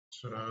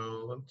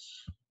So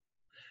let's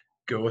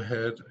go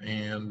ahead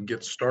and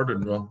get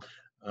started. Well,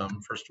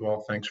 first of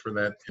all, thanks for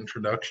that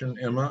introduction,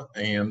 Emma.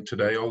 And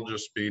today I'll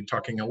just be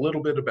talking a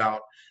little bit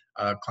about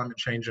climate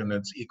change and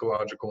its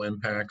ecological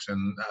impacts,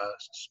 and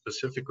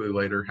specifically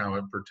later how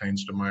it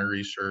pertains to my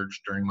research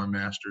during my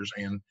master's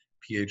and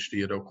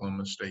PhD at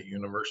Oklahoma State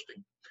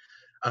University.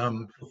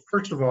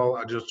 First of all,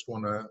 I just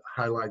want to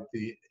highlight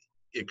the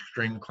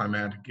extreme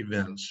climatic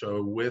events.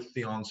 So with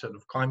the onset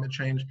of climate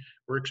change,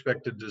 we're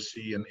expected to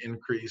see an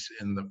increase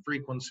in the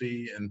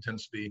frequency,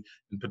 intensity,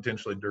 and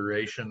potentially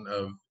duration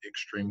of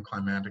extreme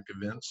climatic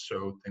events.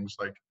 So things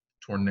like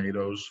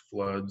tornadoes,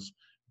 floods,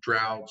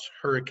 droughts,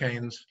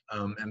 hurricanes,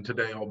 and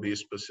today I'll be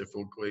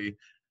specifically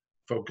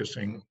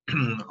focusing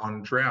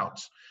on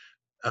droughts.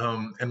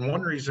 And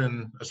one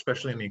reason,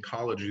 especially in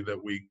ecology,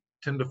 that we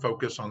tend to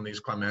focus on these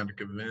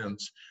climatic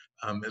events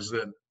is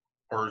that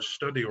our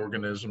study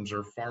organisms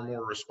are far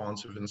more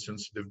responsive and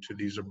sensitive to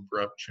these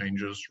abrupt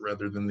changes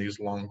rather than these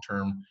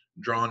long-term,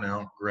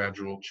 drawn-out,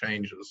 gradual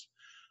changes.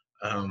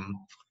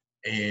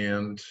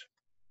 And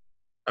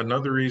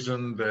another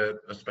reason that,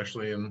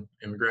 especially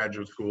in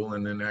graduate school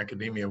and in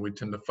academia, we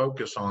tend to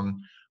focus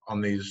on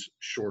these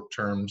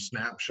short-term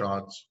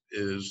snapshots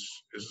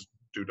is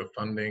due to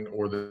funding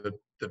or the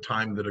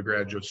time that a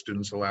graduate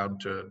student's allowed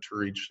to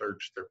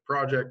research their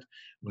project,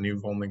 when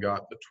you've only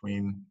got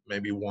between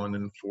maybe 1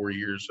 and 4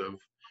 years of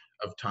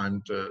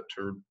time to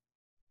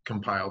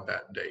compile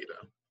that data.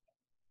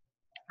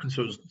 And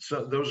so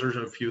those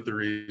are a few of the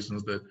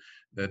reasons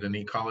that in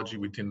ecology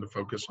we tend to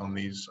focus on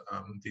these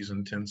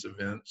intense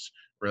events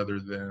rather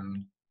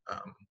than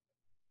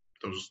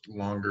those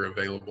longer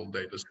available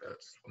data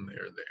sets when they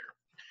are there.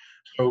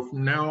 So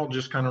now I'll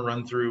just kind of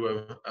run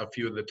through a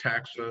few of the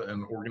taxa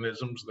and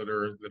organisms that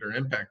are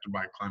impacted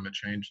by climate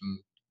change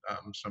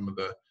and some of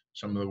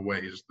the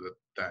ways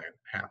that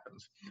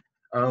happens.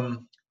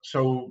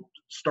 So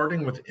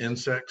starting with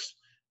insects,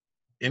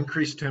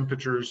 increased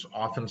temperatures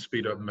often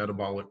speed up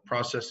metabolic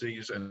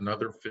processes and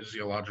other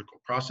physiological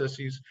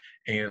processes,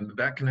 and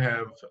that can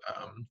have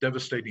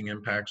devastating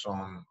impacts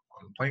on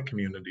plant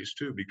communities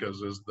too,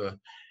 because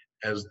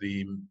as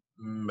the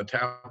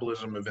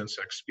metabolism of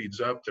insects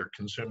speeds up, they're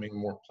consuming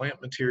more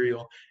plant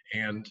material,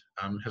 and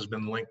has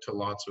been linked to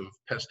lots of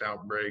pest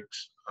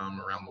outbreaks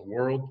around the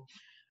world.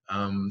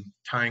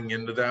 Tying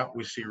into that,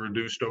 we see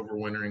reduced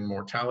overwintering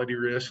mortality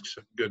risks.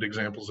 Good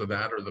examples of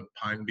that are the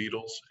pine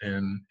beetles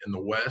in the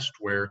West,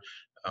 where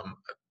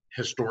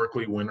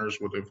historically winters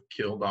would have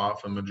killed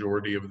off a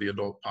majority of the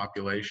adult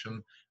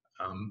population.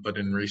 But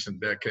in recent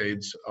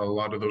decades, a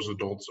lot of those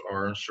adults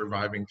are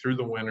surviving through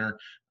the winter,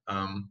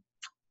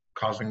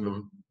 causing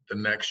the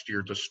next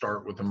year to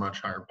start with a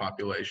much higher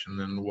population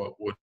than what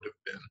would have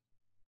been.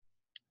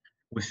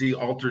 We see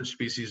altered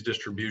species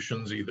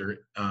distributions either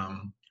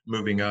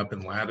moving up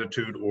in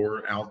latitude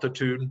or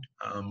altitude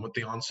with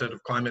the onset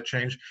of climate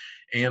change.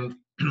 And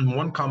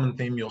one common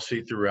theme you'll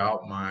see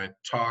throughout my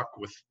talk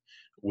with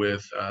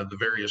the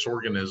various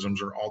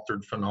organisms are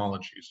altered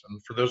phenologies. And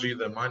for those of you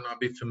that might not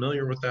be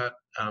familiar with that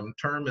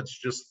term, it's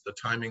just the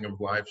timing of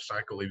life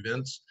cycle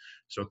events.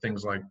 So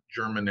things like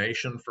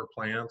germination for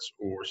plants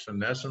or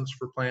senescence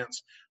for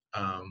plants,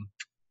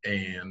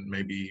 and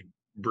maybe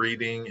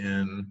breeding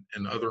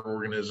in other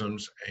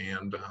organisms,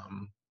 and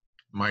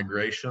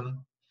migration.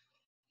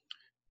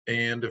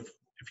 And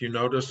if you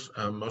notice,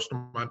 most of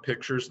my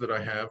pictures that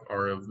I have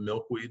are of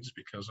milkweeds,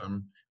 because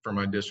for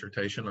my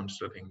dissertation, I'm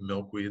studying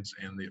milkweeds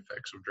and the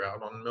effects of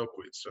drought on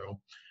milkweeds. So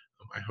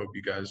I hope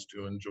you guys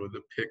do enjoy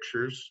the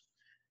pictures.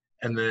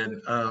 And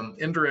then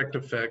indirect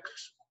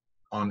effects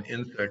on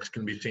insects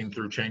can be seen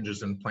through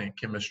changes in plant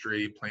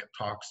chemistry, plant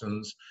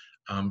toxins.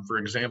 For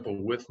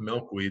example, with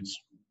milkweeds,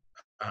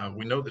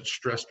 we know that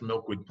stressed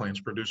milkweed plants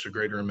produce a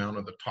greater amount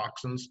of the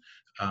toxins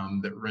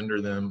that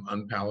render them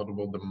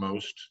unpalatable to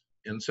most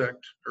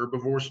insect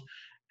herbivores.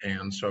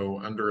 And so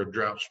under a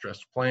drought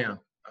stressed plant,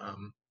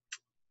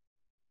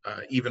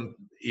 even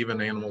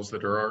animals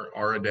that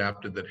are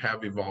adapted, that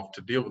have evolved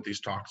to deal with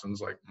these toxins,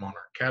 like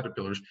monarch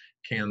caterpillars,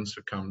 can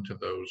succumb to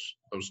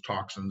those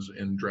toxins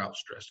in drought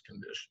stressed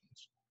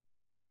conditions.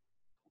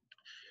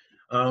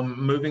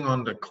 Moving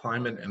on to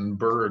climate and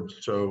birds.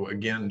 So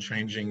again,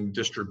 changing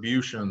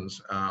distributions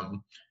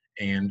and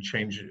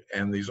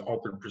these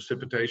altered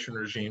precipitation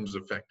regimes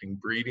affecting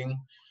breeding.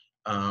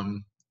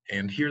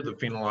 And here the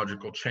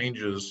phenological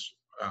changes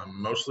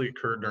mostly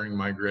occur during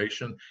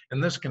migration,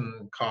 and this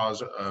can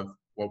cause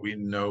what we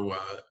know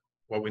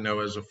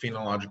as a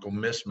phenological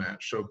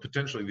mismatch. So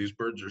potentially these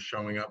birds are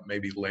showing up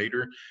maybe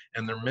later,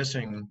 and they're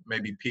missing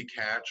maybe peak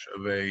hatch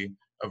of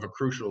a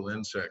crucial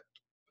insect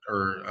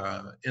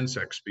or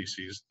insect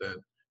species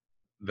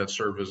that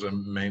serve as a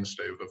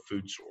mainstay of a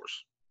food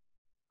source.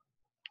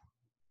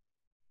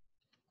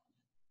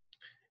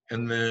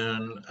 And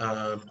then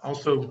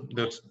also,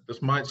 this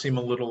might seem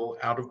a little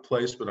out of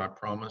place, but I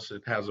promise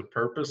it has a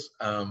purpose.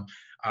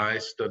 I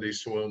study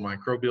soil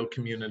microbial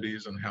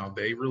communities and how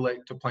they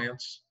relate to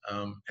plants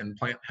and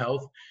plant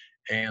health.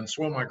 And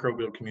soil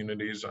microbial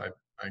communities,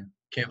 I I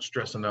can't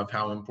stress enough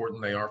how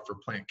important they are for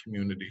plant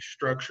community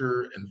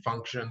structure and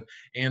function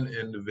and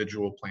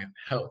individual plant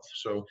health.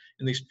 So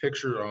in these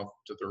pictures off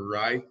to the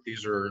right,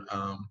 these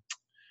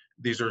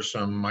are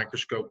some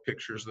microscope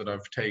pictures that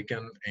I've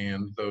taken,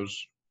 and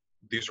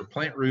these are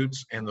plant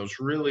roots, and those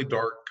really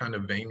dark kind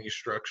of veiny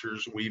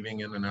structures weaving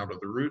in and out of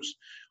the roots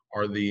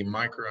are the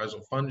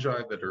mycorrhizal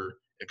fungi that are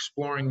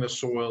exploring the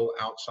soil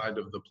outside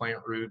of the plant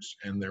roots,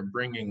 and they're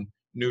bringing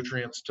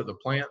nutrients to the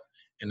plant,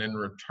 and in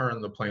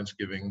return the plant's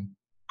giving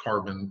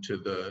carbon to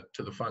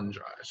the fungi.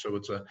 So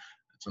it's a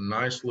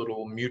nice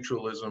little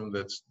mutualism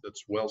that's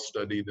well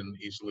studied and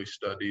easily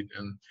studied,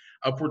 and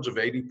upwards of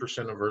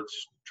 80% of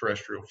Earth's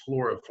terrestrial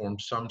flora form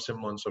some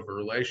semblance of a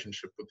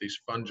relationship with these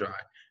fungi.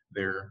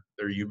 They're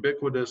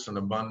ubiquitous and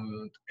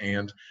abundant,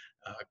 and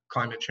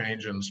climate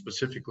change and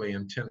specifically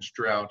intense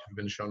drought have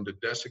been shown to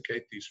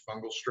desiccate these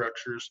fungal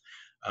structures,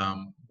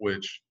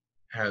 which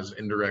has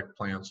indirect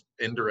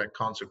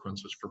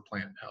consequences for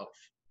plant health.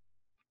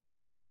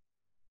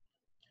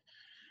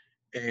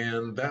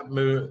 And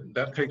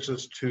that takes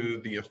us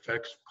to the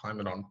effects of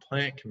climate on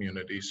plant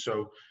communities.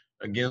 So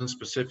again,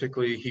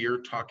 specifically here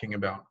talking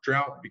about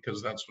drought,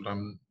 because that's what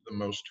I'm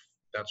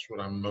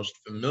most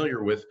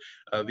familiar with.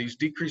 These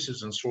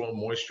decreases in soil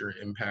moisture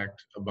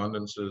impact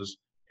abundances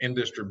and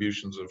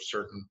distributions of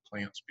certain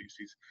plant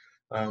species.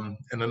 And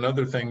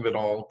another thing that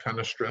I'll kind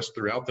of stress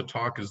throughout the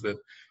talk is that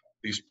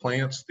these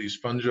plants, these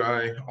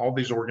fungi, all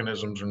these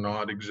organisms are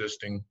not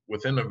existing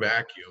within a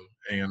vacuum.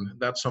 And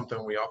that's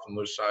something we often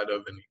lose sight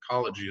of in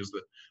ecology, is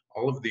that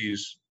all of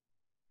these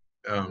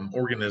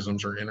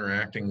organisms are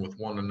interacting with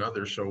one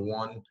another. So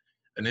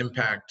an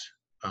impact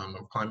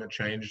of climate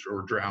change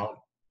or drought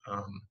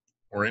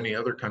or any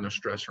other kind of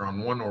stressor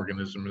on one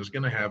organism is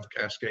going to have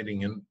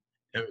cascading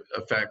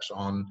effects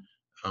on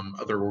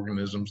other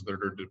organisms that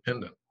are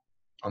dependent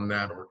on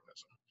that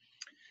organism.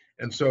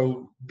 And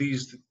so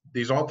these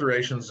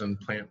alterations in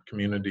plant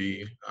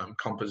community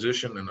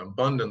composition and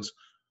abundance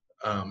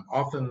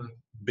often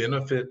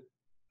benefit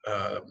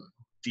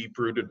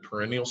deep-rooted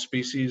perennial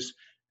species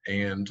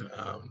and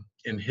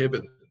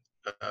inhibit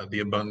the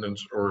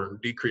abundance or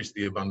decrease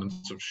the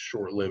abundance of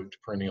short-lived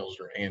perennials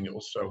or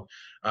annuals. So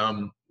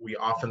we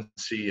often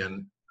see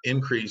an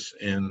increase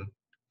in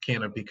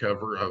canopy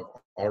cover of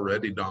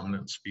already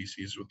dominant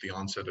species with the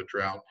onset of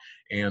drought,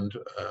 and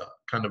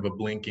kind of a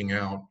blinking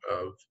out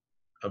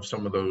of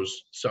some of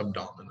those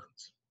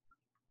subdominants.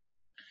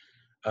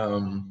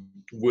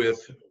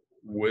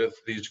 With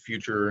these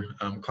future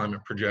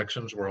climate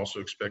projections, we're also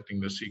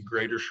expecting to see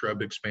greater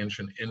shrub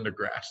expansion into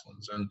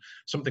grasslands. And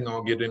something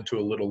I'll get into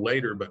a little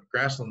later, but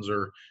grasslands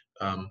are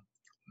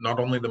not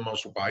only the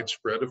most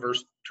widespread of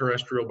Earth's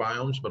terrestrial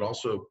biomes, but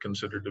also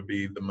considered to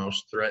be the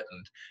most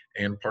threatened.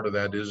 And part of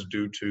that is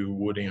due to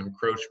woody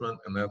encroachment,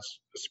 and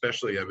that's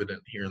especially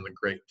evident here in the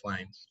Great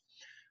Plains.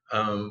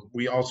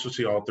 We also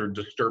see altered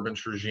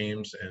disturbance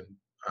regimes, and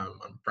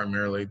I'm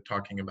primarily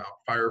talking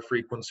about fire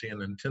frequency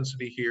and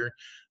intensity here.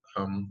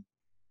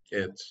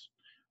 It's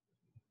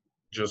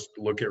just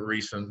look at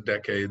recent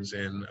decades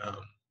in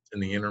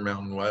the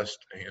Intermountain West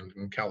and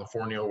in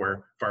California,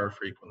 where fire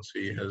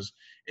frequency has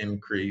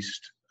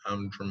increased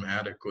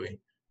dramatically.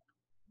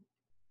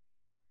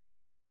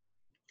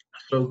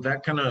 So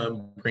that kind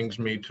of brings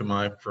me to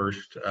my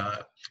first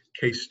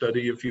case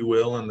study, if you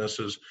will, and this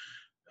is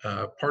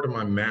part of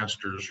my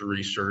master's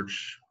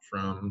research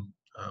from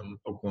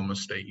Oklahoma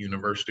State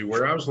University,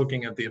 where I was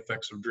looking at the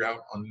effects of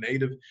drought on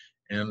native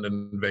and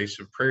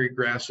invasive prairie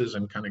grasses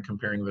and kind of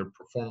comparing their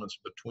performance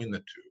between the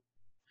two.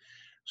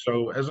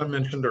 So as I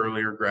mentioned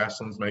earlier,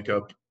 grasslands make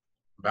up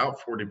about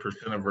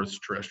 40% of Earth's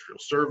terrestrial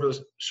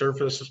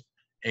surface,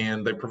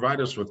 and they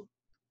provide us with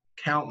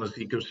countless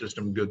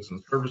ecosystem goods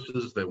and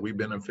services that we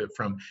benefit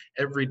from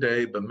every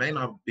day, but may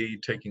not be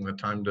taking the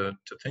time to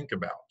think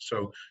about.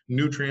 So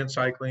nutrient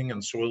cycling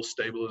and soil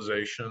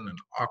stabilization and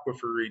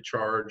aquifer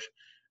recharge,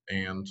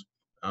 and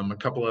a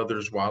couple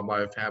others,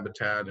 wildlife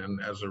habitat,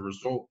 and as a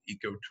result,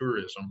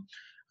 ecotourism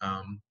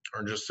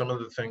are just some of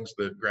the things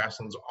that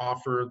grasslands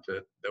offer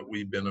that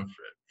we benefit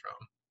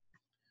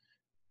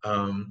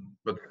from.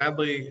 But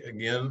sadly,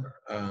 again,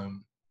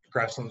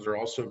 grasslands are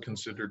also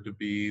considered to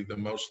be the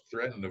most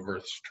threatened of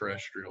Earth's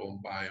terrestrial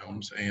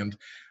biomes. And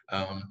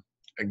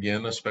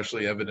again,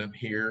 especially evident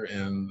here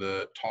in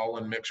the tall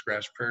and mixed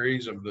grass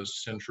prairies of the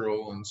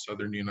central and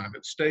southern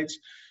United States.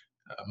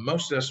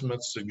 Most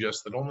estimates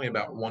suggest that only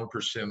about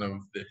 1%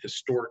 of the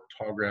historic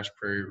tallgrass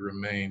prairie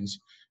remains.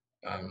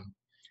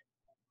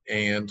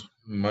 And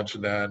much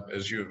of that,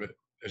 as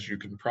you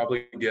can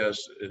probably guess,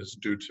 is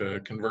due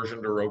to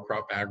conversion to row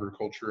crop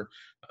agriculture.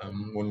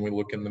 When we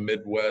look in the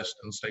Midwest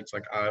and states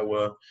like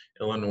Iowa,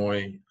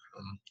 Illinois,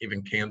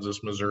 even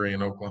Kansas, Missouri,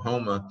 and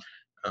Oklahoma,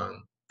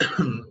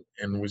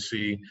 and we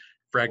see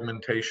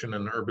fragmentation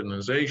and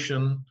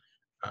urbanization.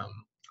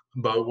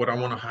 But what I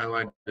want to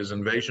highlight is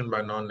invasion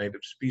by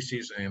non-native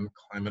species and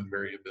climate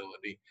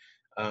variability.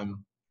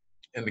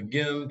 And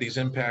again, these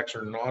impacts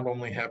are not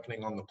only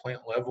happening on the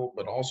plant level,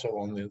 but also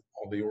on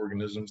all the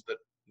organisms that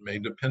may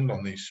depend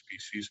on these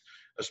species,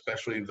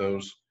 especially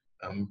those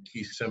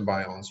key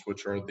symbionts,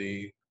 which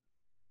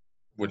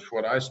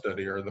what I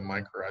study are the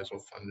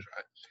mycorrhizal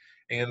fungi.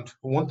 And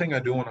one thing I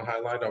do want to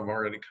highlight, I've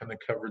already kind of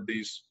covered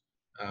these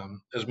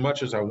as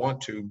much as I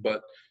want to,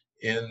 but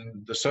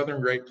in the southern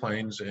Great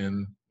Plains,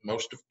 in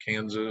most of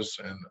Kansas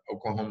and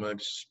Oklahoma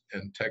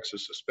and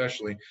Texas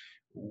especially,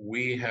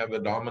 we have a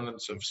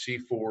dominance of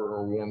C4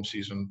 or warm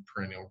season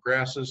perennial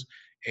grasses,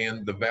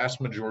 and the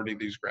vast majority of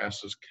these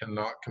grasses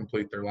cannot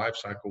complete their life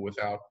cycle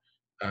without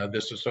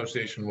this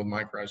association with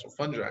mycorrhizal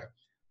fungi.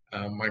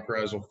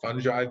 Mycorrhizal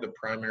fungi, the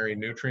primary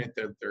nutrient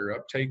that they're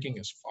uptaking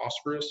is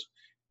phosphorus,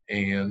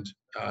 and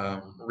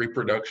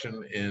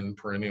reproduction in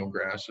perennial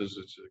grasses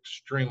is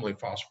extremely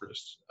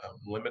phosphorus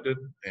limited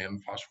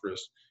and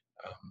phosphorus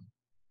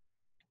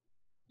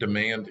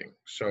demanding.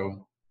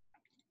 So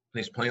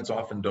these plants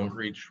often don't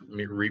reach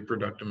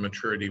reproductive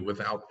maturity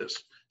without this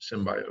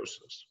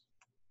symbiosis.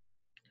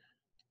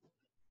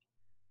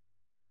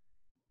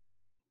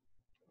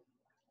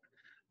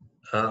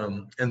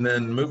 And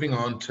then moving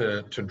on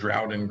to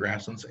drought and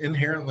grasslands.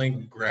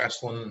 Inherently,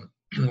 grassland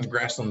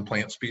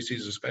plant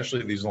species,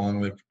 especially these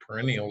long-lived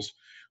perennials,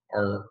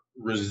 are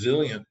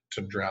resilient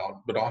to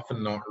drought, but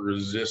often not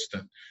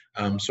resistant.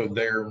 So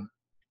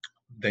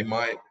they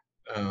might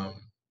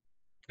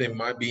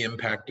be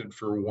impacted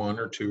for 1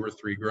 or 2 or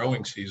 3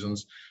 growing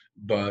seasons,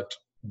 but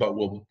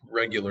will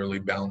regularly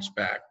bounce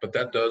back. But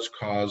that does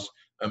cause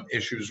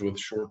issues with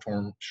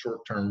short-term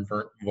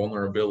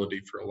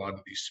vulnerability for a lot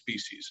of these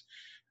species.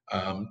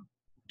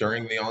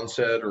 During the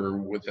onset or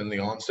within the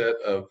onset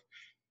of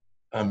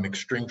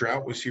extreme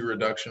drought, we see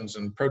reductions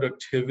in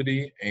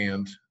productivity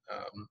and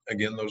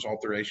again, those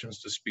alterations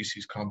to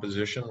species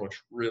composition,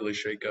 which really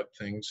shake up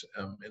things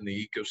in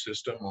the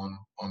ecosystem on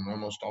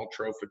almost all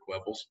trophic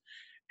levels.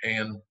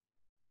 And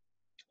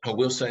I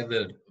will say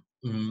that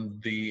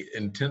the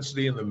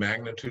intensity and the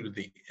magnitude of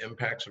the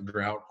impacts of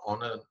drought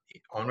on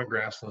a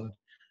grassland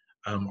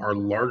are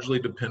largely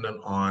dependent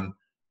on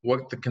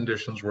what the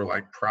conditions were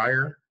like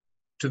prior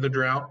to the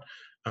drought,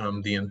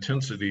 the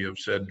intensity of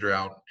said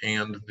drought,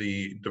 and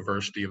the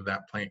diversity of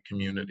that plant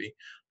community.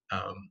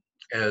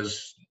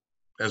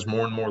 As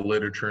more and more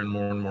literature and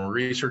more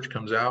research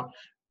comes out,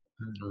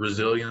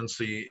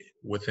 resiliency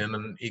within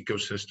an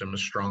ecosystem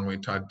is strongly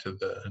tied to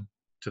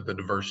the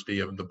diversity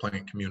of the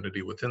plant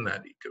community within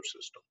that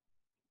ecosystem.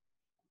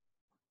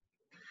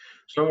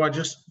 So I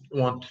just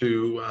want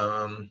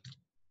to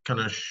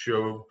kind of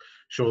show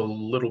a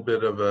little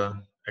bit of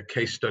a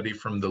case study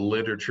from the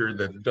literature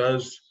that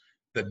does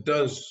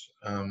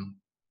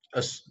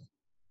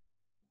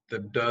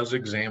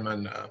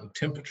examine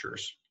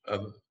temperatures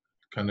of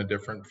kind of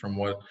different from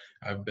what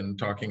I've been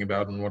talking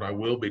about and what I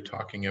will be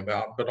talking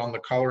about. But on the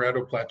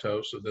Colorado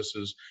Plateau, so this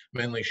is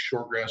mainly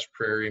shortgrass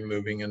prairie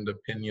moving into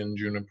pinyon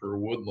juniper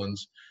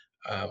woodlands,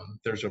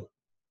 there's a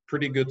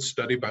pretty good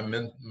study by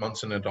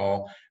Munson et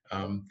al.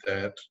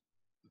 That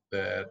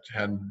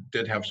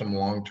did have some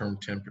long-term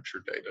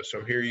temperature data.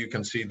 So here you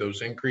can see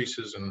those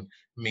increases in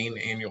mean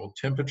annual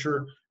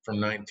temperature from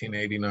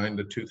 1989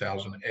 to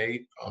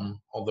 2008,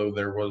 although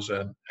there was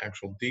an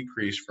actual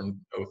decrease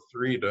from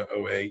 03 to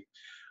 08.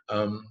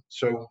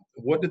 So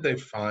what did they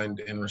find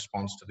in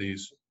response to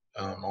these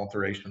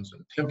alterations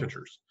in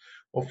temperatures?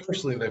 Well,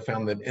 firstly, they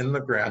found that in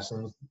the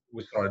grasslands,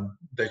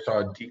 they saw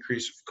a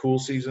decrease of cool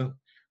season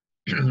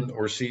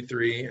or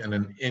C3 and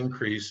an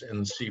increase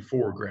in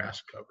C4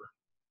 grass cover.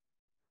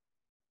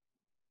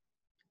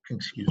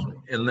 Excuse me.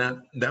 And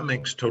that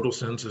makes total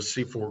sense, as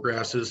C4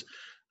 grasses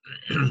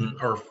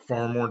are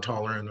far more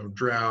tolerant of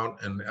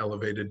drought and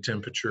elevated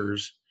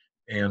temperatures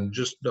and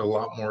just a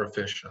lot more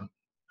efficient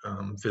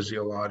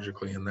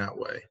physiologically in that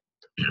way.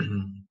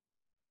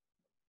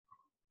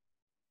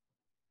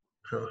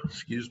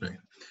 Excuse me.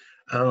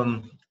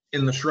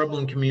 In the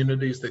shrubland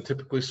communities, they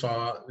typically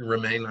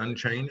remain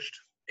unchanged.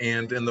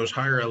 And in those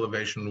higher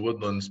elevation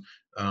woodlands,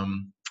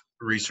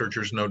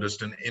 researchers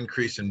noticed an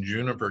increase in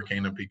juniper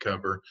canopy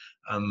cover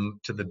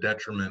to the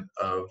detriment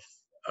of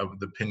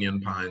the pinyon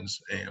pines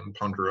and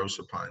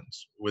ponderosa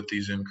pines with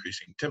these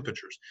increasing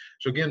temperatures.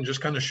 So again,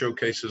 just kind of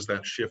showcases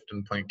that shift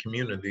in plant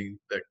community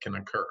that can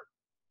occur.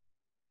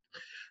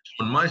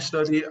 So in my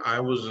study, I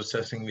was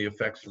assessing the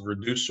effects of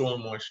reduced soil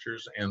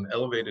moistures and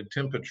elevated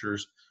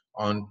temperatures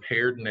on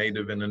paired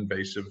native and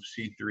invasive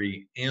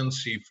C3 and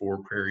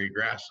C4 prairie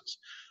grasses.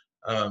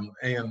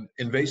 And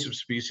invasive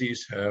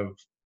species have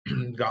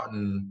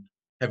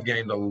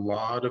gained a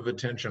lot of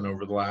attention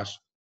over the last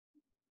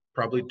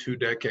probably 2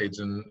 decades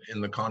in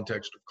the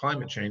context of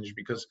climate change,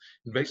 because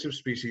invasive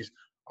species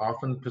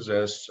often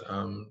possess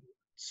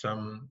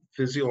some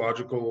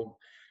physiological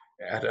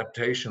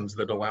adaptations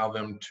that allow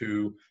them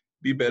to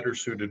be better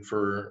suited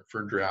for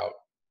drought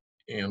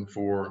and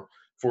for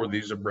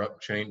these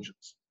abrupt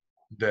changes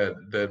that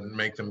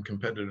make them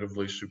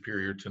competitively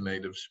superior to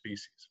native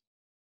species.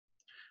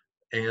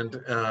 And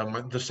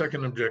the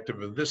second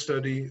objective of this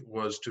study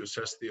was to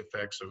assess the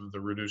effects of the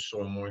reduced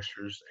soil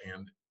moistures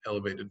and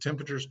elevated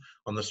temperatures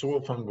on the soil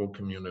fungal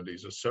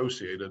communities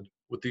associated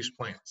with these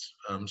plants.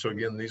 So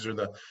again, this is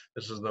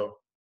the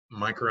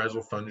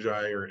mycorrhizal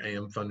fungi or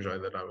AM fungi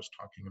that I was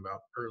talking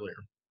about earlier.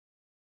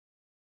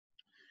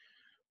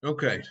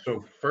 Okay,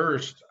 so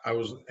first I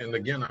was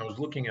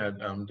looking at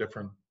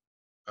different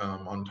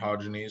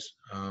ontogenies.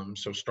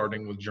 So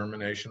starting with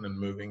germination and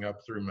moving up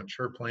through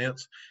mature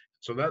plants.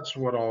 So that's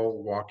what I'll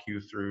walk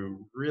you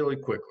through really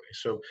quickly.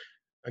 So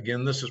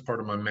again, this is part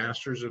of my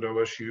master's at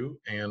OSU,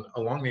 and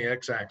along the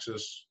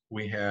x-axis,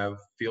 we have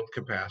field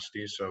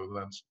capacity, so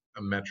that's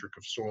a metric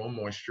of soil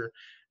moisture,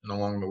 and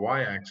along the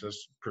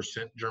y-axis,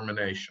 percent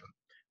germination.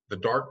 The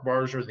dark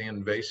bars are the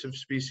invasive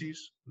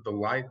species, the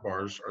light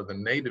bars are the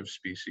native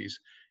species,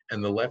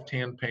 and the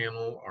left-hand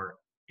panel are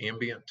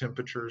ambient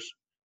temperatures,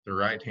 the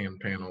right-hand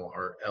panel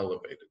are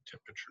elevated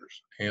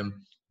temperatures. And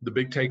the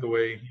big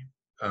takeaway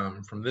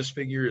from this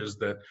figure is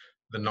that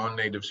the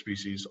non-native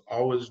species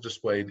always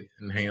displayed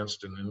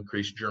enhanced and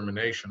increased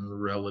germination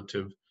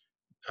relative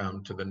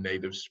to the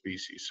native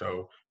species.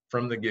 So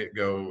from the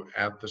get-go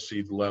at the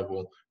seed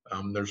level,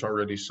 there's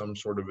already some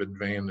sort of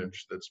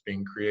advantage that's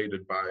being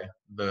created by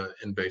the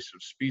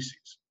invasive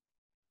species.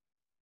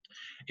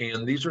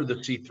 And these are the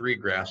C3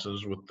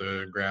 grasses with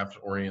the graphs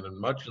oriented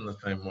much in the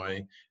same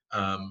way.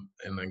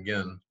 And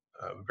again,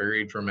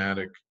 very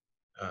dramatic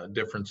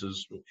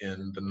differences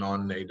in the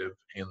non-native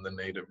and the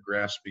native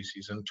grass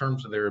species in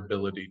terms of their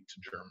ability to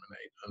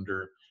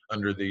germinate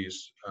under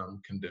these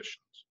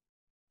conditions.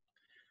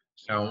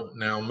 So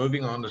now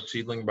moving on to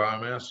seedling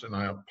biomass, and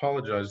I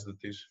apologize that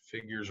these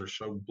figures are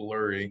so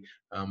blurry,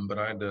 but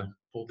I had to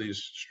pull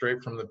these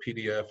straight from the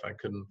PDF. I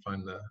couldn't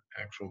find the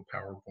actual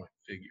PowerPoint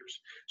figures.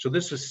 So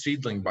this is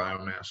seedling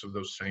biomass of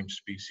those same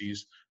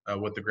species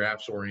with the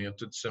graphs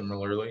oriented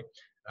similarly.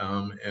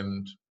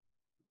 And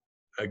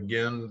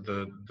again,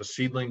 the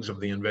seedlings of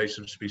the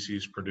invasive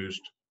species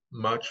produced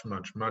much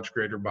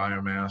greater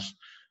biomass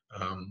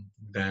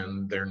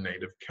than their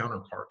native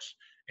counterparts.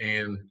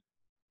 And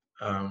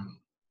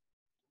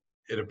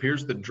it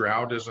appears that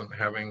drought isn't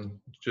having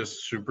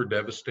just super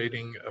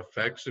devastating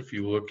effects if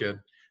you look at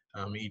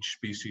each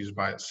species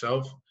by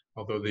itself,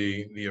 although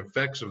the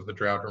effects of the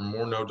drought are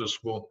more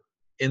noticeable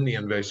in the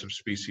invasive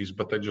species,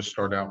 but they just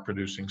start out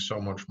producing so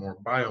much more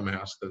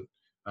biomass that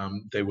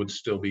they would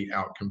still be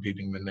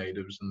out-competing the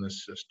natives in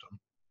this system.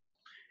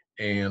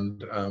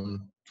 And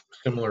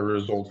similar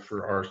results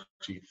for our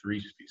C3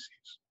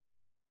 species.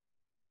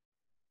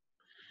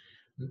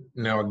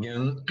 Now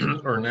again,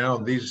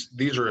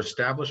 these are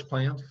established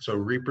plants, so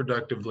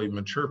reproductively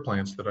mature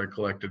plants that I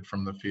collected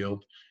from the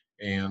field,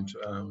 and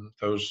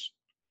those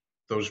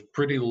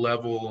pretty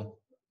level,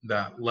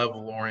 that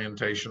level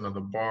orientation of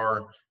the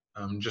bar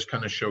just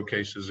kind of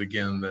showcases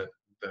again that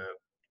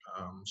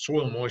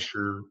soil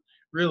moisture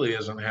really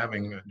isn't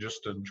having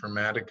just a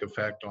dramatic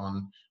effect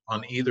on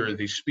either of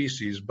these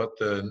species, but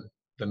the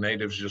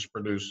natives just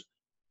produce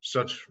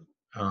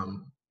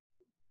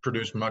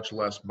much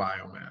less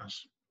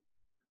biomass.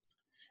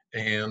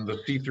 And the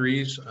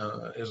C3s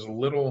is a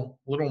little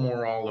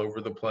more all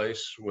over the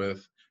place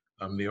with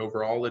the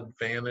overall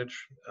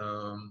advantage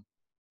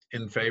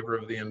in favor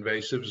of the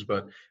invasives,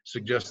 but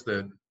suggests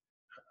that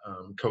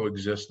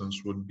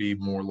coexistence would be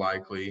more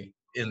likely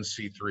in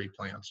C3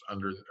 plants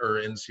in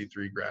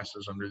C3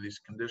 grasses under these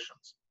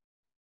conditions.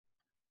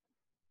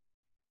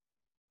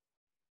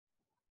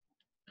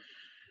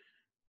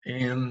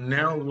 And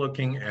now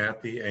looking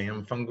at the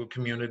AM fungal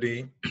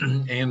community,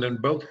 and in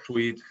both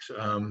suites,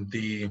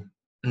 the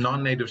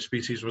non-native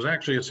species was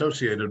actually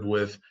associated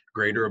with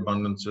greater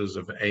abundances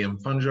of AM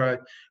fungi,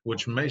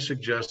 which may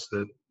suggest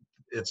that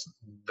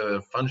the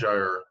fungi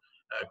are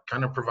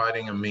kind of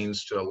providing a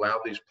means to allow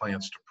these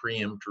plants to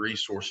preempt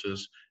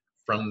resources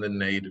from the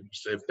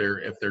natives. If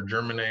they're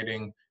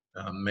germinating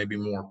maybe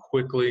more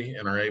quickly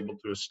and are able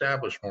to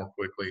establish more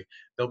quickly,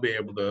 they'll be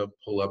able to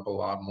pull up a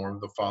lot more of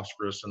the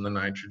phosphorus and the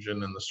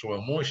nitrogen and the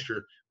soil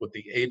moisture with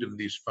the aid of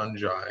these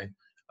fungi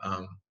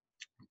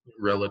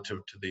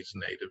relative to these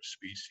native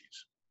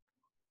species.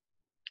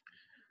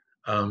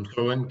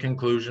 So in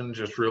conclusion,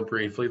 just real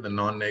briefly, the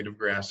non-native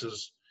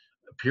grasses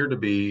appear to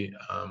be,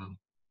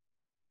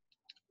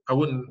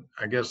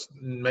 I guess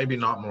maybe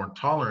not more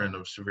tolerant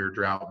of severe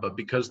drought, but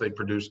because they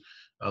produce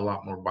a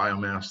lot more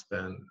biomass,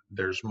 then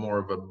there's more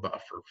of a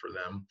buffer for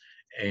them.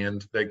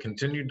 And they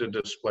continue to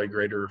display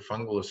greater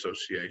fungal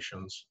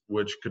associations,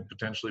 which could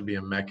potentially be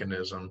a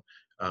mechanism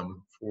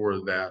for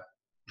that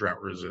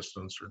drought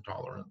resistance or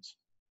tolerance.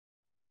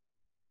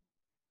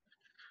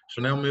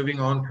 So now moving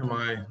on to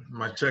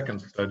my second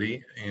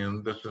study,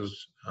 and this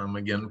is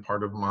again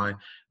part of my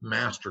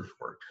master's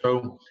work.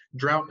 So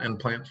drought and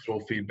plant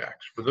soil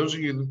feedbacks. For those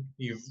of you,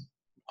 you've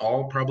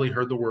all probably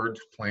heard the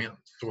words plant,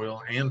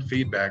 soil, and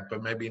feedback,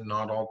 but maybe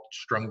not all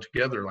strung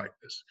together like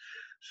this.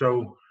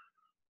 So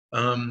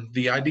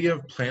the idea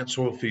of plant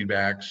soil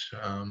feedbacks,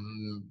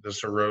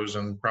 this arose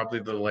in probably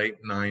the late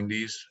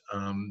 90s,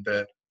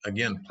 that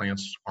again,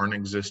 plants aren't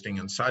existing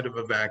inside of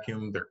a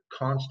vacuum. They're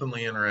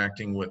constantly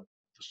interacting with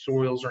the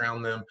soils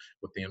around them,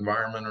 with the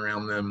environment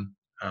around them.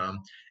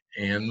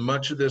 And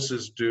much of this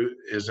is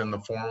in the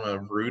form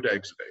of root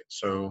exudate.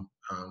 So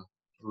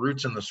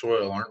roots in the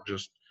soil aren't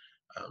just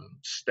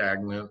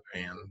stagnant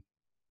and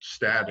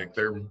static.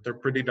 They're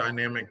pretty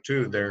dynamic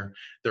too. They're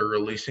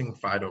releasing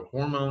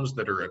phytohormones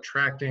that are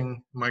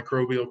attracting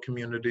microbial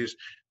communities.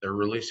 They're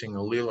releasing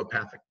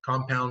allelopathic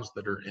compounds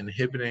that are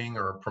inhibiting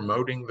or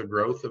promoting the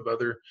growth of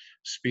other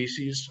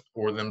species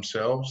or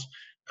themselves.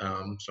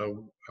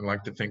 So I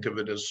like to think of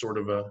it as sort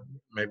of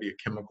maybe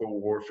a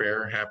chemical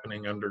warfare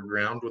happening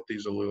underground with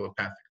these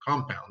allelopathic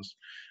compounds.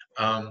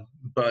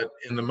 But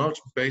in the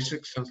most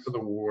basic sense of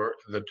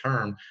the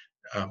term,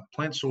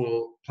 plants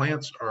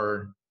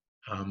are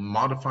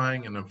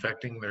modifying and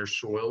affecting the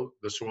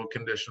soil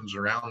conditions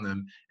around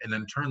them, and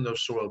in turn,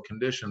 those soil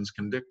conditions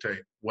can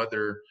dictate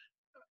whether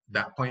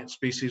that plant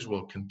species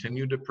will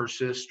continue to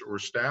persist or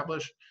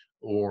establish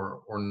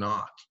or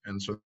not.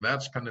 And so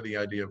that's kind of the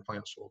idea of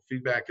plant soil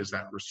feedback, is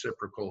that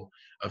reciprocal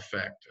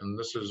effect. And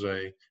this is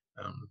a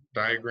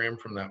diagram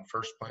from that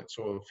first plant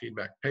soil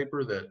feedback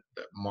paper that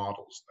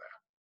models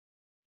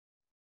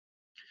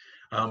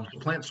that.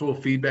 Plant soil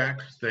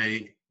feedbacks,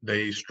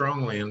 they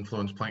strongly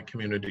influence plant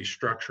community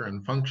structure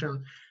and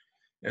function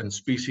and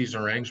species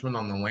arrangement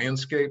on the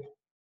landscape,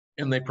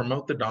 and they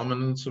promote the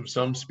dominance of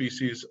some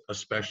species,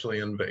 especially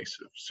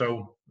invasive.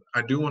 So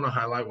I do want to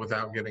highlight,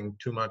 without getting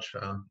too much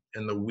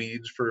in the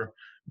weeds for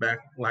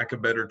lack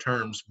of better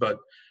terms, but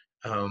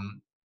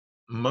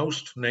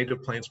most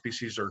native plant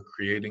species are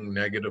creating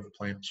negative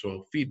plant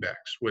soil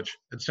feedbacks, which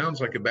it sounds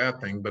like a bad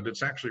thing, but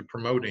it's actually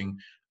promoting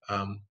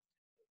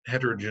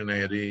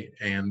heterogeneity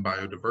and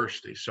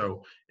biodiversity.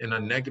 So in a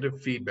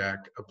negative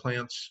feedback, a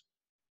plant's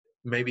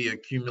maybe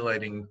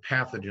accumulating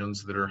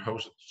pathogens that are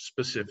host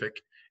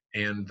specific,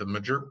 and the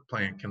mature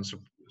plant can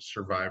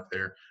survive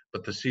there,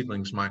 but the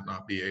seedlings might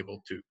not be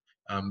able to,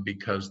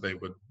 because they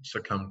would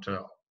succumb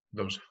to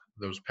those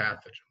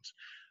pathogens.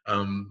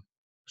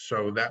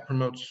 So that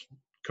promotes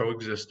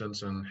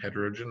coexistence and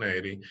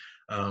heterogeneity,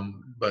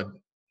 but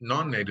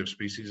non-native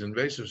species,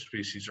 invasive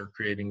species, are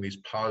creating these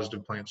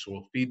positive plant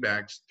soil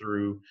feedbacks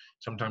through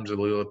sometimes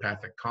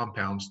allelopathic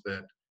compounds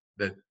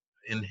that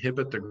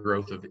inhibit the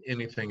growth of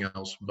anything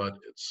else but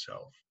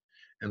itself.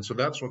 And so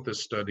that's what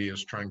this study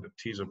is trying to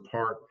tease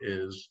apart,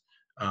 is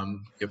the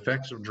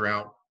effects of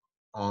drought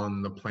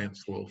on the plant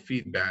soil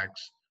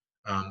feedbacks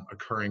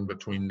occurring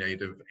between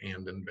native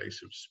and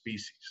invasive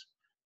species.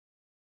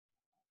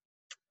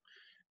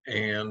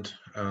 And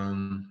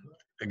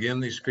again,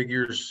 these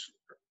figures,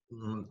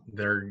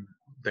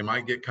 they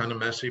might get kind of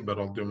messy, but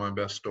I'll do my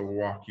best to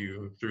walk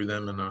you through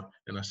them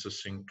in a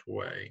succinct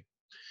way.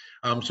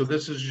 So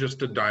this is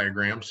just a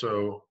diagram.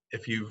 So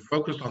if you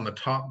focus on the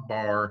top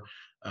bar,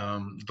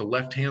 the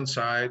left-hand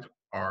side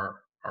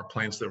are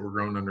plants that were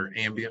grown under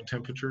ambient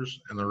temperatures,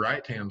 and the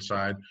right-hand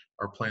side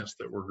are plants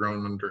that were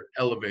grown under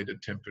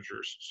elevated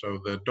temperatures.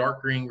 So the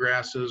dark green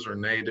grasses are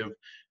native,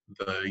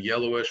 the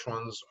yellowish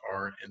ones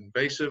are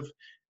invasive.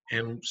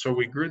 And so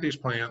we grew these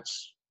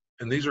plants,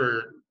 and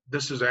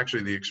this is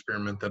actually the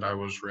experiment that I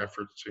was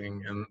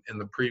referencing in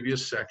the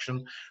previous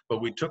section,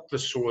 but we took the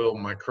soil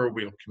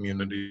microbial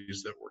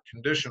communities that were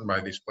conditioned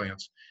by these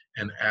plants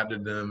and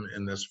added them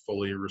in this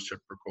fully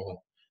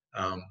reciprocal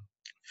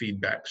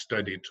feedback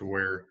study, to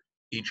where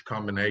each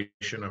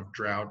combination of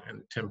drought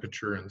and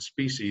temperature and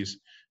species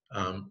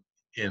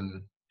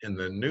in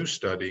the new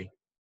study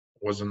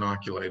was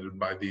inoculated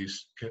by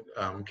these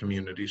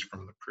communities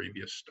from the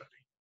previous study.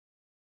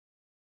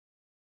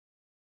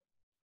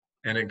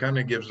 And it kind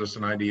of gives us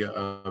an idea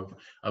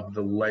of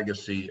the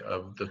legacy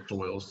of the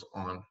soils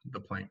on the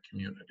plant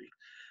community.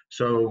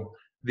 So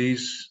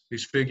these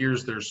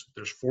figures, there's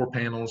 4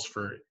 panels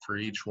for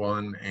each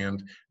one,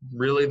 and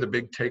really the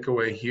big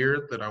takeaway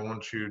here that I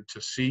want you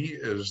to see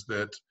is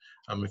that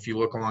if you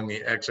look along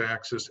the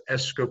x-axis,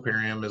 S.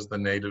 scoparium is the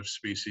native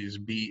species,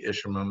 B.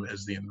 ishamum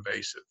is the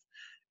invasive,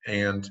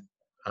 and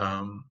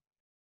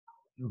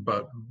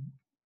but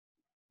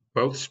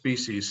both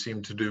species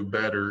seem to do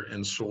better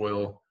in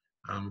soil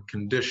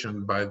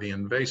conditioned by the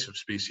invasive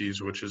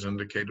species, which is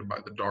indicated by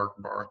the dark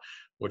bar,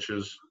 which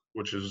is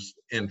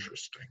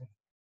interesting.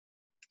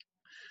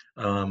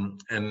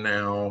 And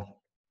now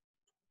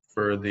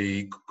for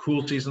the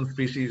cool season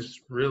species,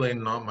 really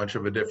not much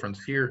of a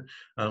difference here,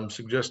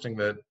 suggesting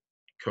that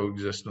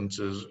coexistence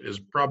is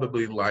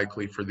probably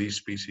likely for these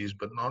species,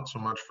 but not so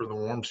much for the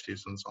warm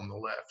seasons on the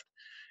left.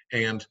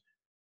 And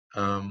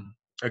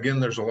again,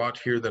 there's a lot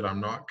here that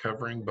I'm not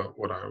covering, but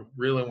what I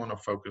really want to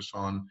focus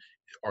on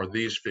are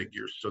these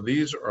figures. So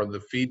these are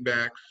the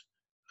feedbacks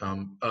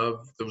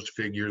of those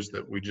figures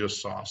that we just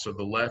saw. So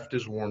the left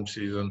is warm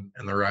season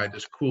and the right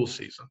is cool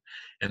season.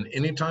 And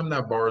anytime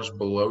that bar is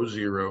below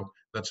 0,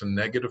 that's a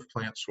negative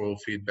plant soil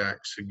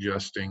feedback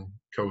suggesting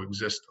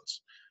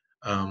coexistence.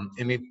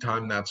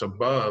 Anytime that's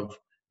above,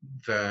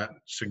 that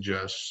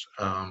suggests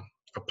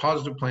a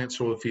positive plant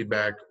soil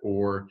feedback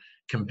or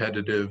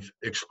competitive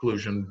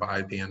exclusion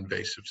by the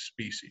invasive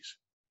species.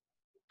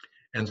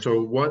 And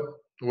so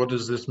what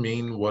does this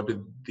mean? What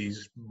did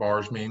these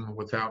bars mean?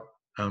 Without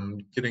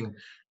getting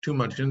too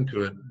much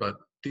into it, but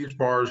these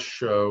bars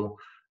show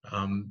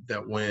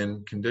that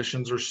when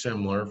conditions are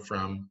similar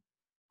from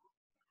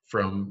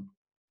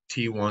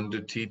T1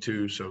 to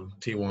T2. So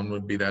T1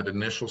 would be that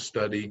initial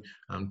study,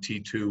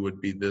 T2 would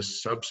be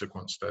this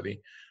subsequent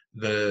study.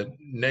 The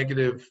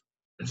negative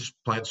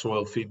plant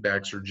soil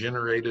feedbacks are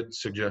generated,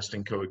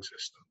 suggesting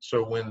coexistence.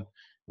 So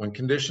when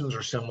conditions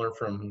are similar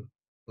from,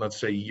 let's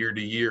say, year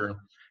to year,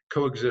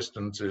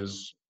 coexistence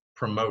is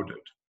promoted.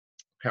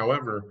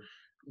 However,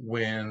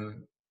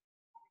 when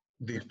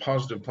these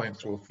positive plant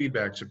soil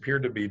feedbacks appear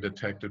to be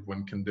detected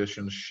when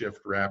conditions shift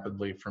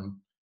rapidly from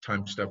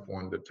time step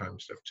 1 to time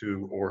step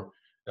 2, or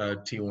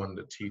T1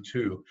 to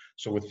T2.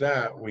 So with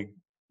that,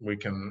 we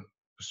can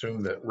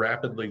assume that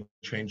rapidly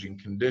changing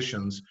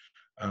conditions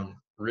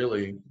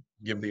really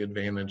give the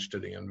advantage to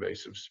the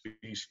invasive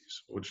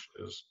species, which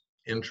is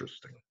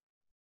interesting.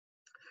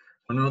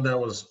 I know that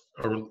was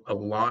a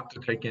lot to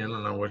take in,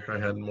 and I wish I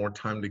had more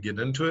time to get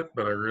into it,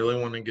 but I really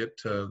want to get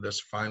to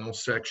this final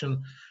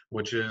section,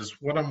 which is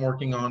what I'm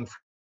working on for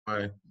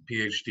my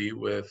PhD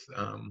with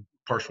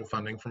partial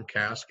funding from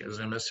CASC, as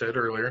Emma said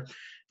earlier.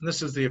 And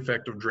this is the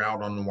effect of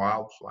drought on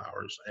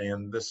wildflowers,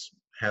 and this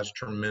has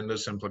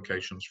tremendous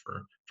implications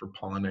for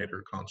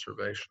pollinator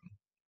conservation.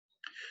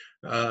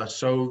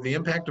 So the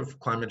impact of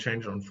climate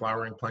change on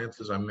flowering plants,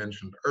 as I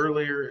mentioned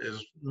earlier,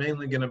 is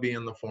mainly going to be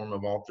in the form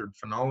of altered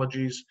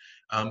phenologies,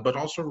 but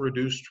also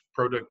reduced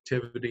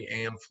productivity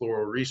and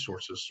floral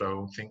resources.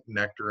 So think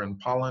nectar and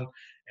pollen,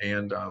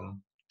 and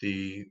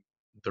the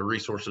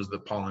resources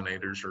that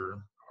pollinators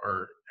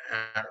are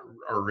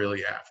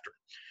really after,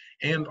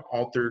 and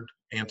altered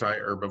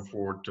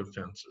anti-herbivore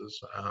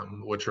defenses,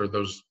 which are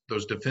those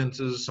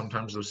defenses,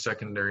 sometimes those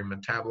secondary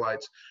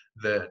metabolites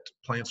that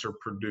plants are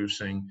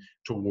producing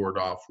to ward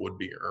off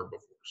would-be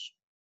herbivores.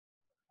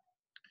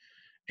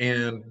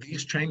 And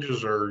these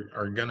changes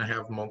are going to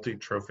have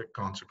multi-trophic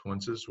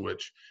consequences,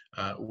 which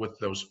with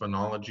those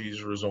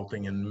phenologies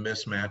resulting in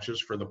mismatches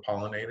for the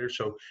pollinator.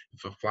 So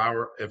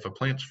if a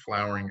plant's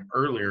flowering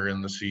earlier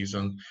in the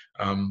season,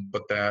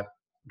 but that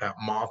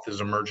moth is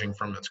emerging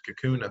from its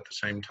cocoon at the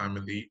same time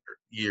of the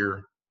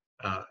year,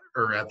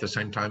 or at the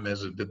same time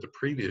as it did the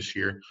previous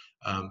year,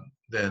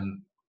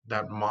 then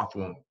that moth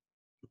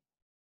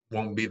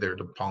won't be there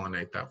to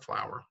pollinate that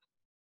flower.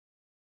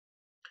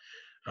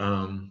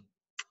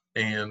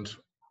 And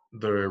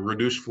the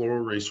reduced floral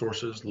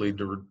resources lead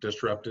to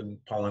disrupted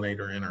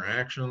pollinator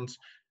interactions,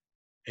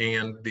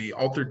 and the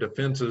altered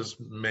defenses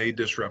may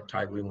disrupt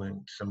tightly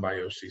linked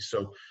symbiosis.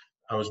 So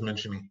I was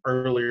mentioning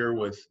earlier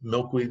with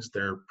milkweeds,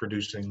 they're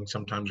producing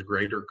sometimes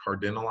greater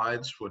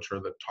cardinalides, which are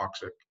the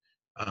toxic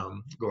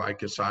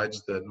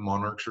glycosides that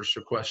monarchs are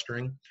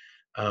sequestering.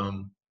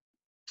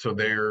 So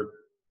they're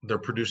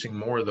producing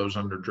more of those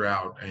under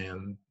drought,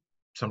 and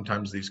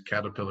sometimes these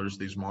caterpillars,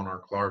 these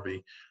monarch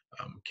larvae,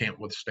 can't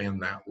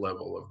withstand that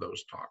level of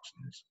those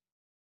toxins.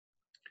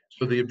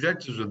 So the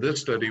objectives of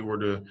this study were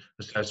to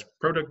assess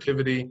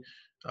productivity,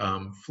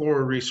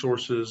 floral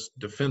resources,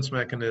 defense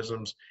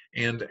mechanisms,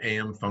 and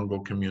AM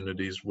fungal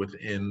communities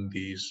within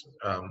these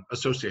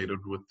associated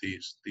with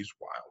these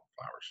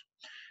wildflowers.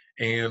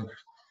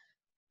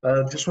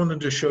 And just wanted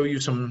to show you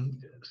some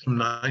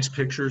nice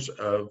pictures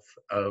of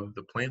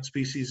the plant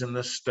species in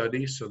this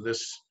study. So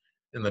this,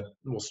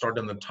 we'll start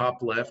in the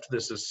top left.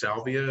 This is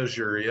Salvia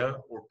azurea,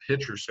 or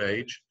pitcher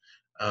sage,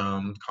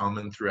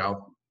 common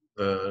throughout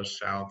the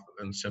South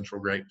and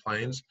Central Great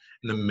Plains.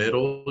 In the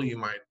middle, you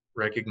might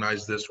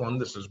recognize this one.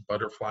 This is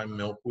butterfly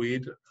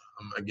milkweed,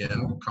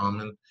 again,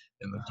 common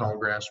in the tall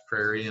grass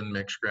prairie and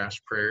mixed grass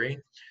prairie.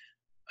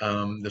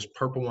 This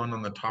purple one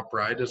on the top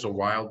right is a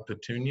wild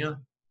petunia.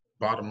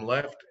 Bottom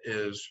left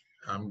is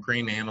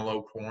green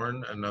antelope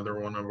horn,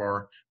 another one of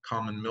our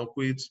common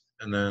milkweeds,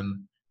 and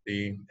then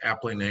the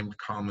aptly named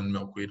common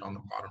milkweed on the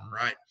bottom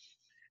right.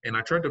 And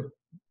I tried to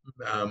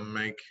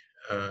make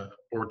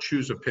or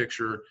choose a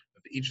picture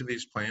of each of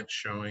these plants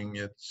showing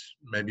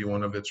maybe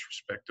one of its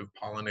respective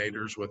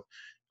pollinators, with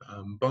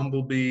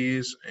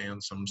bumblebees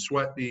and some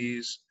sweat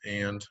bees,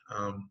 and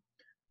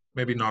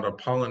maybe not a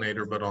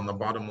pollinator, but on the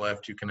bottom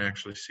left you can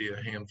actually see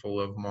a handful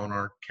of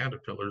monarch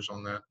caterpillars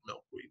on that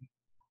milkweed.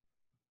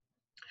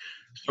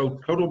 So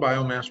total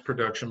biomass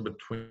production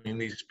between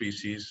these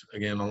species,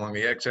 again, along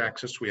the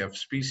x-axis we have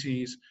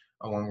species,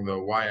 along the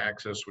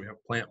y-axis we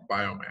have plant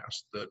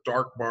biomass. The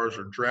dark bars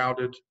are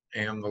droughted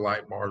and the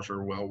light bars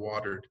are well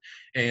watered.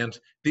 And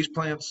these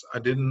plants, I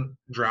didn't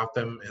drought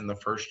them in the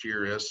first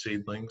year as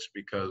seedlings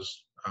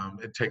because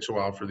it takes a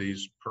while for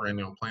these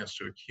perennial plants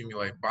to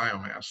accumulate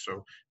biomass.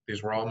 So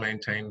these were all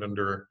maintained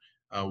under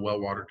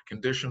well-watered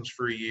conditions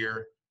for a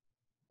year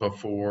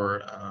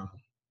before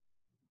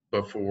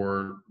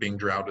being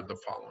droughted the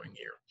following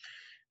year.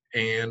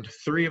 And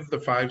 3 of the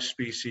 5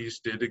 species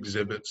did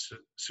exhibit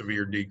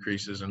severe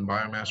decreases in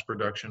biomass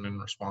production in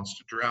response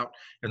to drought,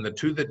 and the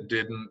 2 that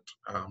didn't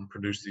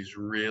produce these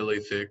really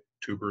thick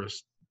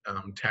tuberous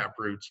tap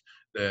roots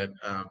that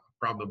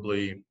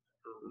probably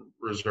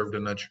reserved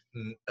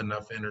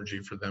enough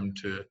energy for them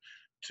to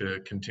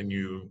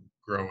continue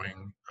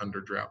growing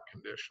under drought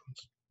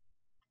conditions.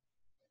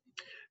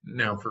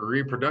 Now, for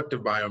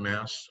reproductive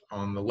biomass,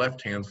 on the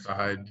left-hand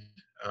side,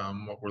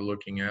 what we're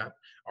looking at,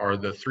 are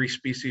the 3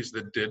 species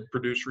that did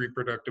produce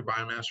reproductive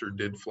biomass or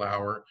did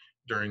flower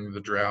during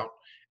the drought.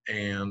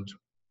 And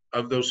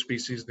of those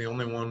species, the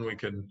only one we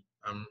could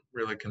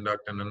really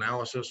conduct an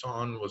analysis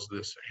on was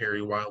this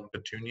hairy wild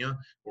petunia,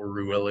 or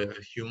Ruellia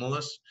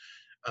humilis,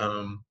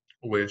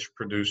 which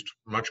produced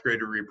much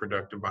greater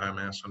reproductive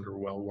biomass under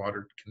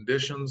well-watered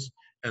conditions.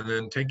 And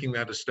then taking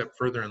that a step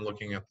further and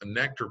looking at the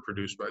nectar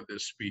produced by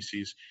this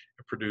species,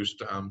 it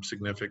produced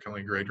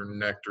significantly greater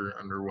nectar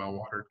under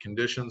well-watered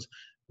conditions,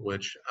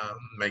 which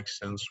makes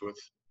sense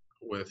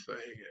with a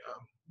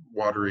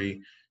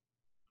watery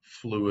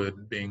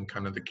fluid being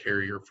kind of the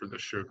carrier for the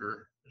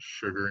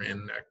sugar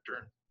in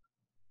nectar.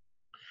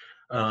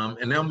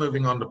 And now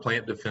moving on to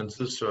plant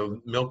defenses.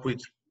 So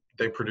milkweeds,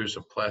 they produce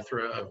a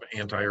plethora of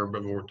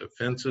anti-herbivore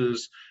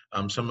defenses.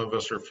 Some of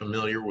us are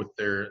familiar with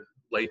their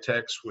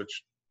latex,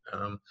 which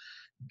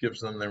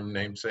gives them their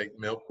namesake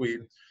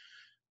milkweed.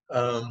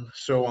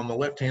 So on the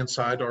left-hand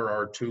side are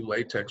our 2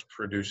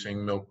 latex-producing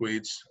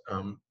milkweeds,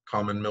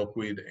 common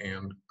milkweed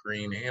and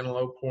green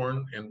antelope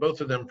horn, and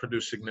both of them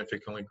produce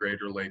significantly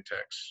greater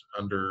latex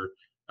under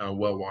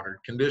well-watered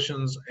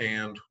conditions.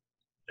 And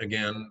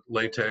again,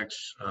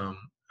 latex,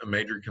 a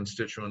major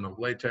constituent of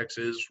latex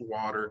is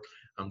water,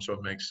 so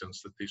it makes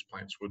sense that these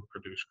plants would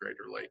produce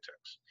greater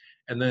latex.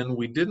 And then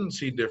we didn't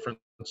see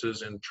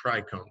differences in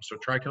trichomes. So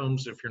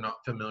trichomes, if you're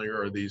not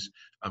familiar, are these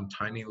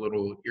tiny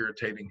little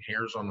irritating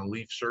hairs on the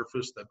leaf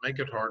surface that make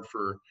it hard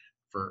for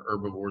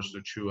herbivores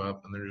to chew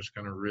up, and they're just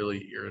kind of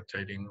really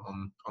irritating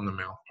on the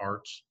mouth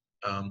parts.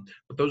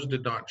 But those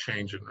did not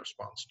change in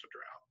response to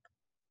drought.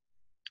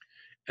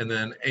 And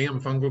then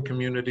AM fungal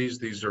communities,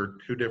 these are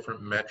 2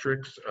 different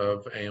metrics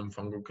of AM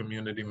fungal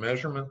community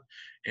measurement.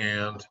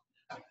 And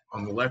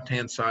on the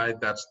left-hand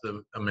side, that's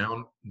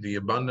the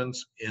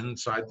abundance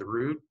inside the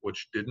root,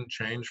 which didn't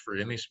change for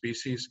any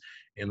species.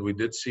 And we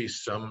did see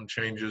some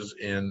changes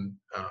in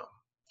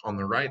on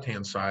the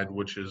right-hand side,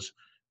 which is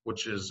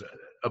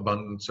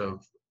abundance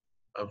of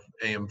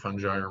AM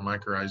fungi or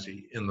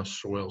mycorrhizae in the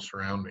soil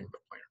surrounding the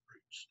plant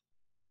roots.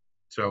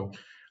 So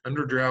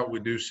under drought,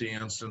 we do see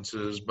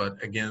instances,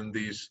 but again,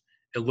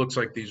 it looks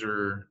like these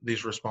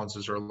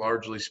responses are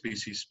largely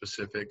species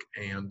specific,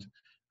 and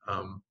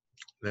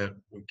that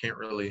we can't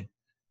really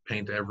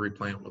paint every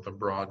plant with a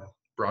broad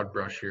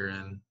brush here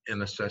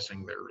in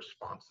assessing their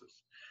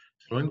responses.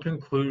 So in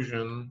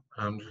conclusion,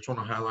 just want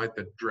to highlight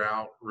that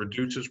drought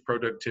reduces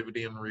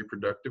productivity and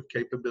reproductive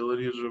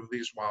capabilities of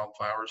these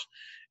wildflowers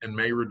and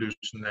may reduce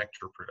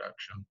nectar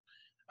production.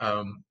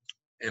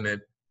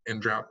 And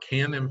drought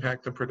can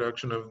impact the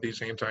production of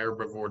these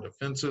anti-herbivore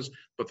defenses,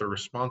 but the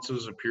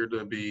responses appear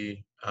to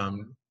be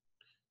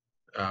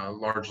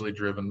largely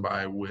driven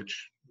by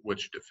which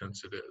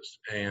defense it is.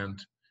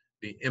 And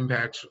the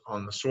impacts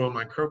on the soil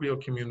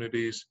microbial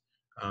communities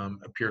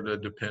appear to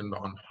depend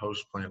on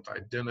host plant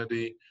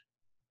identity.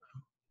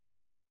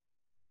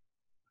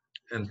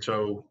 And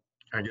so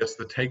I guess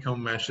the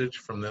take-home message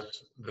from the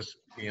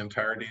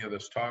entirety of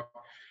this talk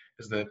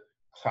is that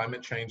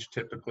climate change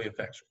typically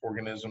affects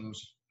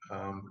organisms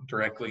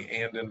directly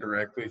and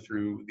indirectly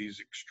through these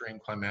extreme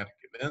climatic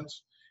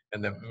events,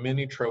 and that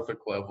many trophic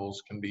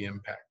levels can be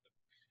impacted.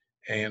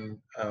 And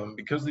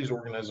because these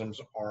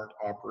organisms aren't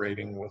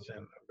operating within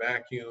a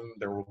vacuum,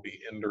 there will be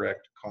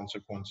indirect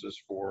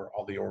consequences for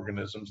all the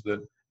organisms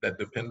that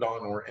depend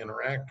on or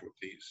interact with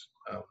these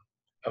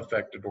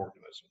affected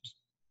organisms.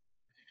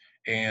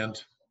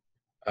 And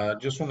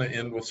just want to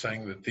end with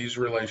saying that these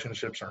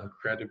relationships are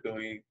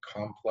incredibly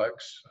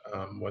complex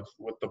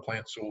with the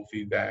plant soil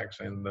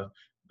feedbacks and the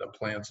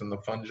plants and the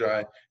fungi,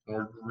 and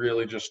we're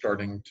really just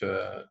starting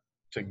to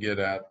get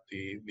at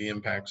the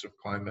impacts of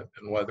climate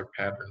and weather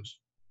patterns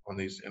on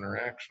these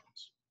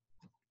interactions.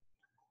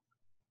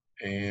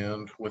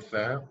 And with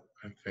that,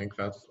 I think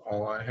that's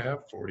all I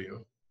have for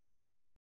you.